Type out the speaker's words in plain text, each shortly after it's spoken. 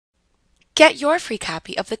Get your free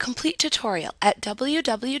copy of the complete tutorial at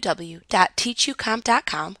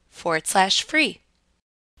www.teachucomp.com/free.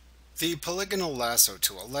 The Polygonal Lasso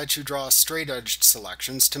tool lets you draw straight-edged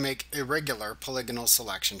selections to make irregular polygonal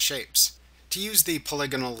selection shapes. To use the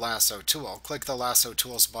Polygonal Lasso tool, click the Lasso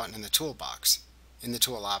Tools button in the toolbox. In the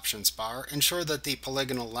Tool Options bar, ensure that the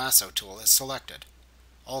Polygonal Lasso tool is selected.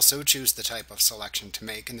 Also, choose the type of selection to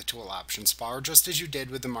make in the Tool Options bar, just as you did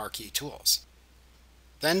with the marquee tools.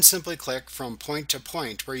 Then simply click from point to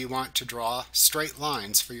point where you want to draw straight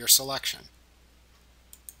lines for your selection.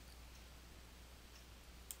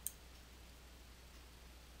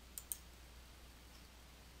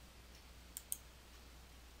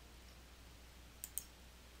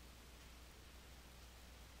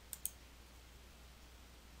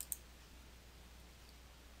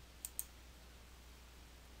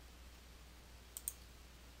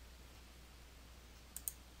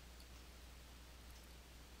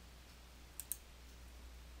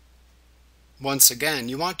 Once again,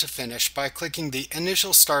 you want to finish by clicking the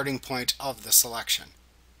initial starting point of the selection.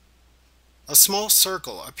 A small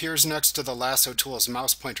circle appears next to the Lasso tool's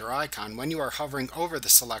mouse pointer icon when you are hovering over the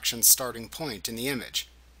selection's starting point in the image.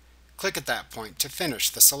 Click at that point to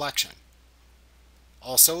finish the selection.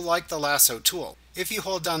 Also, like the Lasso tool, if you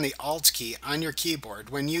hold down the Alt key on your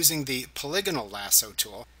keyboard when using the Polygonal Lasso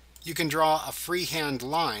tool, you can draw a freehand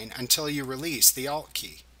line until you release the Alt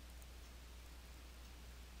key.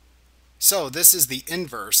 So this is the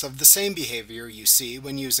inverse of the same behavior you see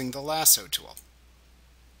when using the Lasso tool.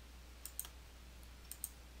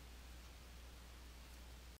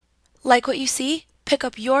 Like what you see? Pick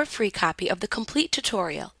up your free copy of the complete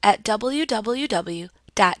tutorial at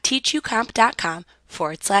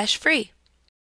www.teachucomp.com/free.